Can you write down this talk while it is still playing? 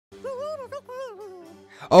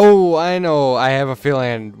Oh, I know. I have a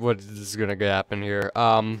feeling what is gonna happen here.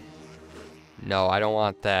 No, I don't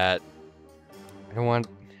want that. I don't want...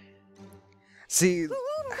 See,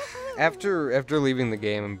 after leaving the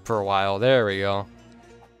game for a while, there we go.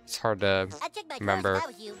 It's hard to remember.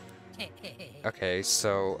 Okay,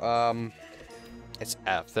 so, it's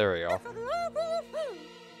F. There we go.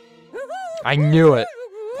 I knew it.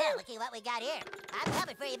 Well, looky what we got here. I'm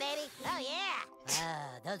coming for you, baby. Oh, yeah.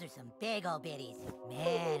 Oh, those are some big old bitties.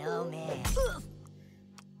 Man, oh, man.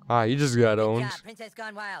 Ah, you just got owned. Good job, Princess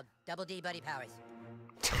Gone Wild. Double D buddy powers.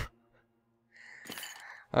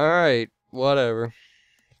 Alright, whatever.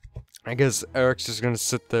 I guess Eric's just gonna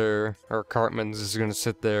sit there, or Cartman's just gonna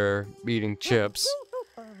sit there eating chips.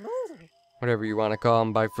 Whatever you want to call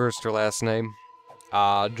him by first or last name.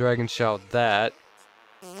 Dragon Shout that.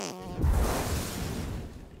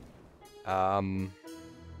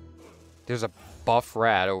 There's a buff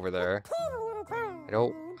rat over there.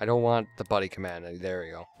 I don't want the buddy command. There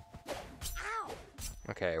we go.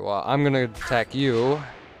 Okay, well, I'm gonna attack you.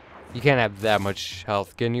 You can't have that much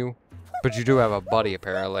health, can you? But you do have a buddy,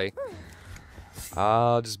 apparently.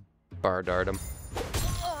 I'll just bar dart him.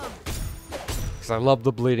 Because I love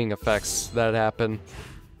the bleeding effects that happen.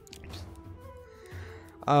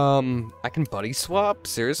 I can buddy swap?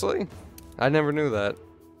 Seriously? I never knew that.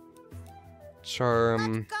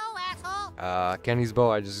 Charm. Kenny's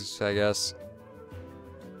bow, I guess.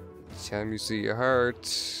 Time you see your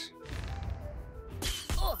heart.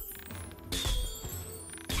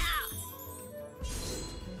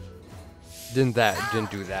 Didn't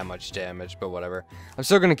do that much damage, but whatever. I'm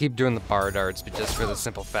still gonna keep doing the bar darts, but just for the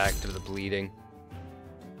simple fact of the bleeding.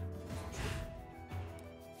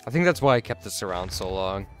 I think that's why I kept this around so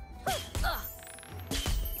long.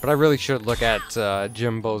 But I really should look at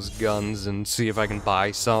Jimbo's guns and see if I can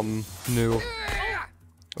buy some new.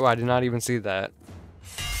 Oh, I did not even see that.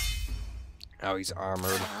 Oh, he's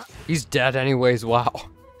armored. He's dead anyways, wow.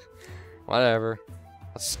 Whatever.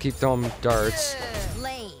 Let's keep throwing darts.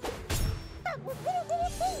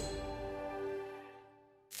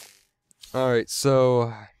 Alright,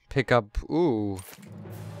 so pick up, ooh,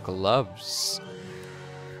 gloves.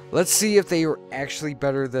 Let's see if they were actually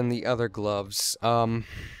better than the other gloves.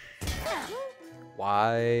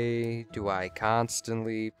 Why do I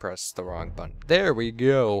constantly press the wrong button? There we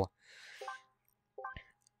go.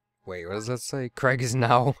 Wait, what does that say? Craig is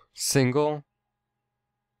now single?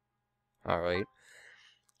 Alright.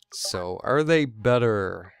 So, are they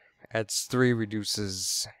better? Adds 3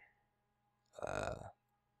 reduces...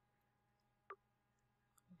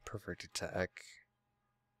 perfect attack.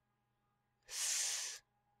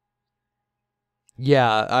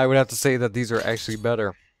 Yeah, I would have to say that these are actually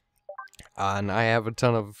better. And I have a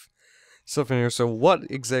ton of stuff in here, so what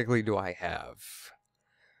exactly do I have?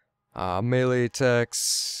 Melee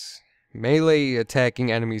attacks. Melee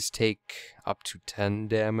attacking enemies take up to 10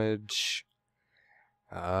 damage.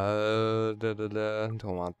 Don't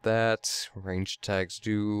want that. Ranged attacks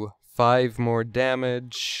do 5 more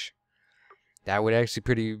damage. That would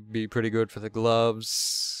actually be pretty good for the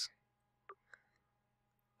gloves.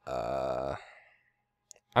 I'm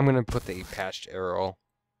gonna put the patched arrow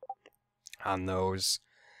on those.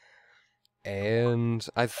 And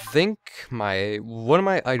I think one of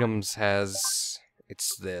my items has,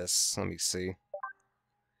 it's this. Let me see.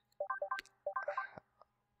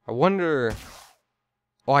 I wonder,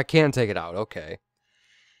 oh, I can take it out, okay.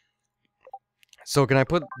 So can I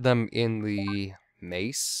put them in the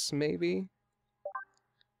mace, maybe?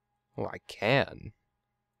 Oh, I can.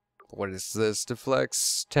 What is this?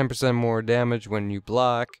 Deflects 10% more damage when you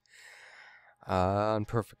block.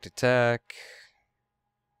 Perfect attack.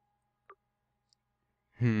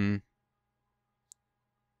 I'll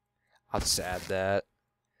just add that.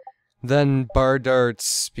 Then bar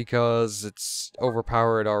darts, because it's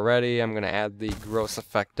overpowered already, I'm gonna add the gross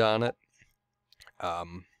effect on it. I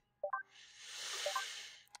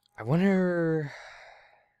wonder...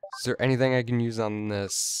 Is there anything I can use on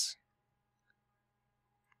this?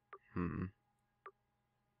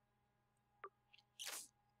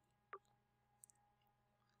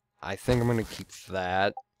 I think I'm gonna keep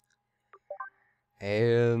that.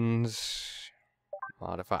 And...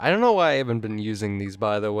 modify. I don't know why I haven't been using these,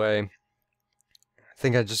 by the way. I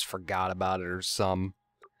think I just forgot about it or some.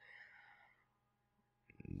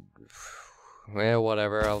 Well,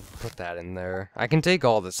 whatever, I'll put that in there. I can take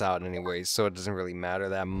all this out anyways, so it doesn't really matter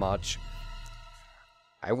that much.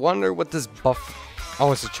 I wonder what this buff...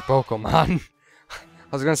 Oh, it's a Chipokemon. I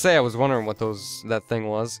was gonna say, I was wondering what that thing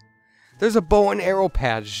was. There's a bow and arrow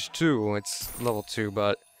patch, too. It's level 2,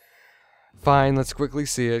 but... Fine, let's quickly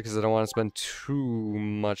see it, because I don't want to spend too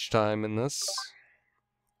much time in this.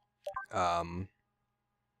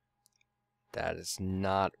 That is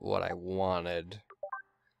not what I wanted.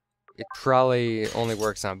 It probably only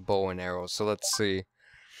works on bow and arrows, so let's see.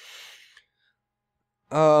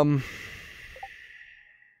 Well,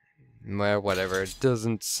 whatever, it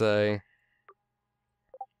doesn't say.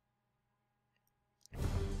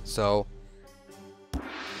 So,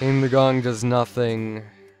 aim the gong does nothing.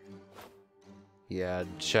 Yeah,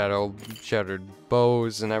 shattered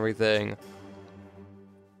bows and everything.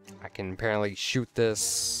 I can apparently shoot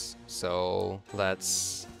this, so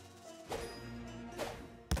let's...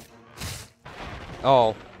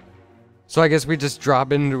 Oh. So I guess we just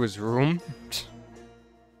drop into his room? I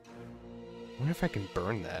wonder if I can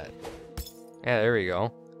burn that. Yeah, there we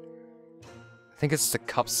go. I think it's the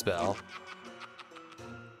cup spell.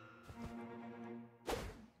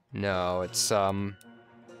 No, it's, I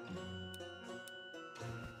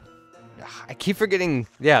keep forgetting...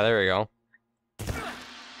 Yeah, there we go.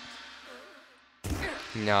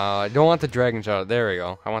 No, I don't want the dragon shot. There we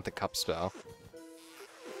go. I want the cup spell.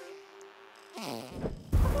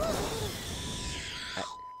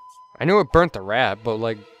 I knew it burnt the rat, but,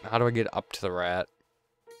 like, how do I get up to the rat?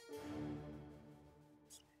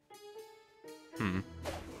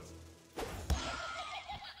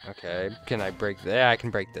 Okay, can I break that? Yeah, I can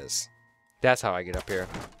break this. That's how I get up here.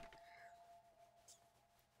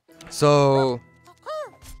 So...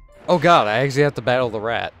 Oh god, I actually have to battle the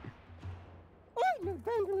rat.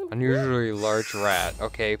 Unusually large rat.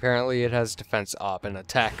 Okay, apparently it has defense up and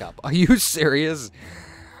attack up. Are you serious?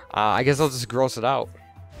 I guess I'll just gross it out.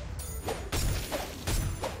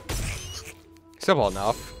 Simple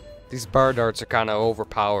enough. These bar darts are kind of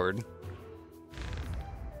overpowered.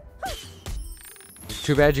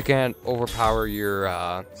 Too bad you can't overpower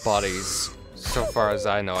your buddies, so far as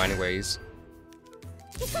I know anyways.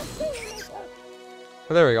 But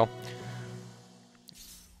there we go.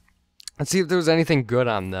 Let's see if there was anything good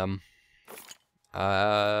on them.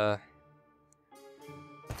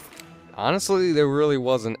 Honestly, there really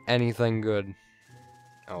wasn't anything good.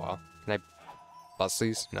 Oh well. Can I bust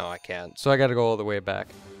these? No, I can't. So I gotta go all the way back.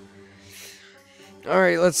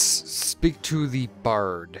 Alright, let's speak to the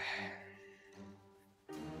bard.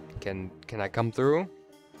 Can I come through?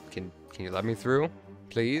 Can you let me through?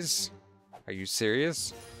 Please? Are you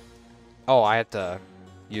serious? Oh, I have to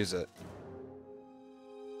use it.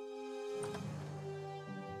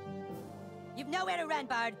 You've nowhere to run,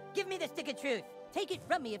 Bard. Give me the stick of truth. Take it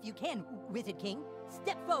from me if you can, Wizard King.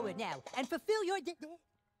 Step forward now and fulfill your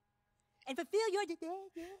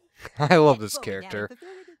I love this character.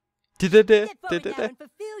 Step forward now and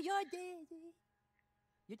fulfill your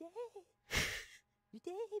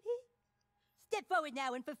Step forward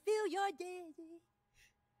now and fulfill your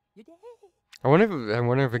I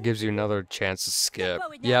wonder if it gives you another chance to skip.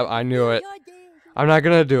 Yeah, I knew it. I'm not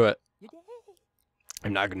gonna do it.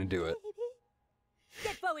 I'm not gonna do it.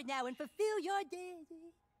 Step forward now and fulfill your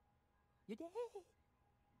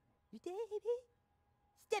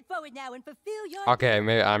Step forward now and fulfill your Okay,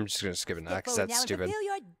 maybe I'm just gonna skip it now because that's stupid. Fulfill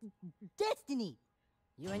your destiny.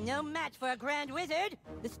 You are no match for a grand wizard.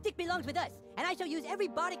 The stick belongs with us, and I shall use every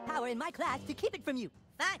bardic power in my class to keep it from you.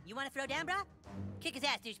 Fine. You want to throw down, brah? Kick his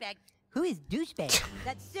ass, douchebag. Who is douchebag?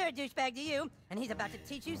 That's Sir Douchebag to you, and he's about to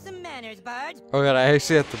teach you some manners, Bard. Oh god, I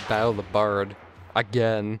actually have to battle the bard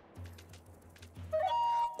again.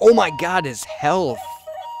 Oh my god, his health.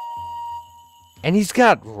 And he's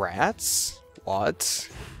got rats? What?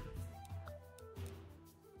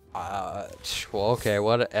 Well, okay,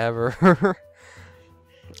 whatever.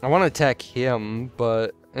 I want to attack him,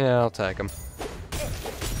 but yeah, I'll attack him.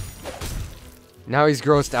 Now he's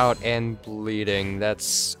grossed out and bleeding.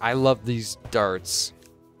 I love these darts.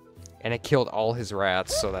 And it killed all his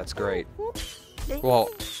rats, so that's great. Well,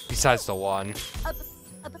 besides the one.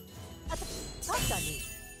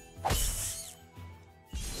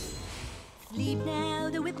 Sleep now,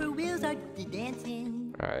 the whippoorwills are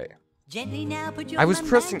dancing. Alright. Gently now, put your I was mind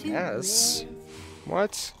pressing to S. rest.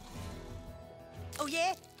 What? Oh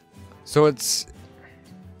yeah? So it's...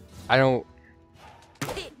 I don't...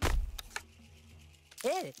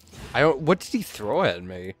 What did he throw at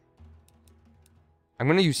me? I'm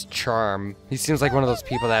gonna use Charm. He seems like one of those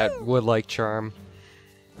people that would like Charm.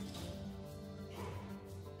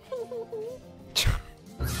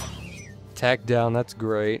 Attack down, that's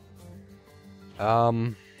great.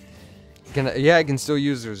 I can still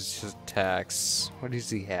use his attacks. What does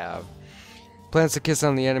he have? Plants a kiss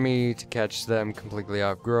on the enemy to catch them completely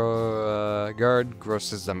off guard.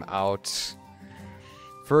 Grosses them out.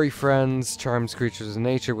 Furry friends charms creatures of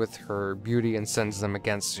nature with her beauty and sends them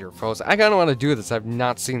against your foes. I kinda wanna do this. I've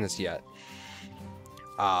not seen this yet.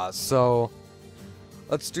 So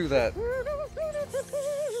let's do that.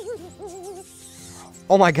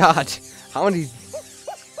 Oh my god! How many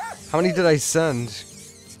did I send?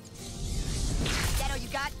 Is that all you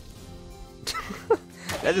got?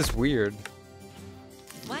 That is weird.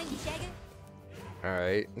 Mind you, Shagger?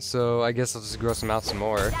 Alright, so I guess I'll just gross him out some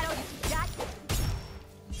more. Is that all you got?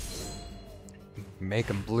 Make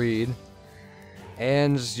him bleed.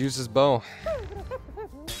 And just use his bow.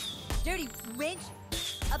 Dirty wrench!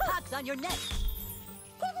 A pox on your neck!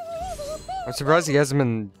 I'm surprised he hasn't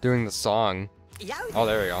been doing the song. Oh,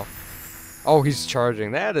 there we go. Oh, he's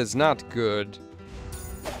charging. That is not good.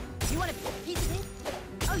 You want a piece of it?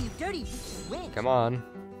 Oh, you dirty wrench! Come on.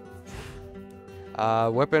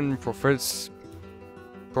 Weapon proficiency.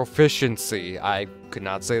 I could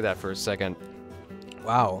not say that for a second.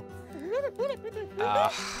 Wow.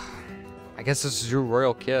 I guess this is your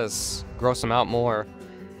royal kiss. Gross him out more.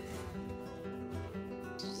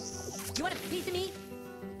 You want a piece of me?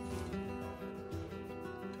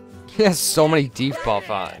 He has so many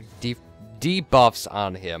debuffs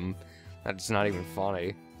on him. That's not even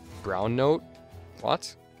funny. Brown note?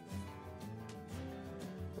 What?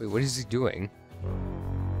 Wait, what is he doing?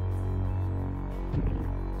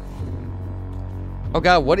 Oh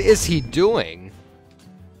god, what is he doing?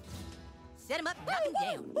 Set him up, knock him down.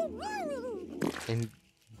 In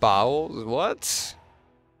bowels? What?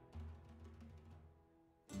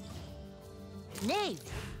 Knave!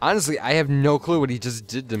 Honestly, I have no clue what he just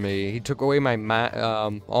did to me. He took away my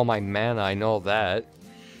all my mana, I know that.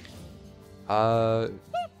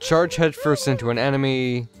 Charge headfirst into an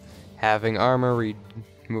enemy, having armor,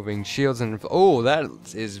 removing shields, and oh, that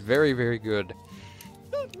is very, very good.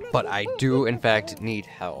 But I do, in fact, need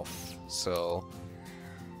health, so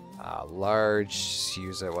large,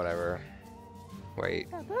 use it, whatever. Wait,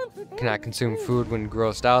 cannot consume food when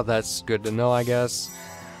grossed out. That's good to know, I guess.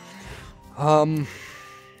 I'm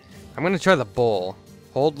gonna try the bowl.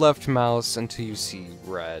 Hold left mouse until you see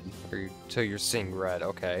red, or until you're seeing red.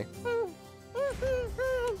 Okay.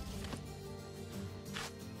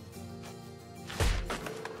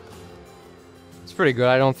 It's pretty good.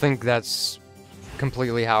 I don't think that's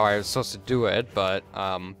completely how I was supposed to do it, but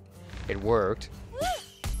it worked.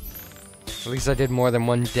 At least I did more than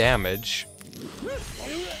 1 damage.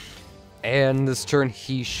 And this turn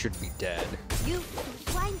he should be dead. You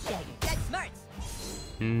swine shagger. That's smart.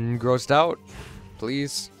 Grossed out,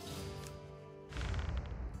 please.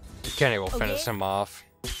 Kenny will finish him off.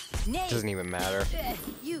 Nay. Doesn't even matter.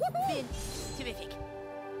 You've been terrific.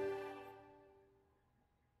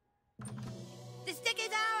 The stick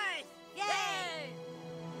is ours! Yay!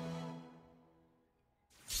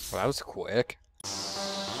 Well, that was quick.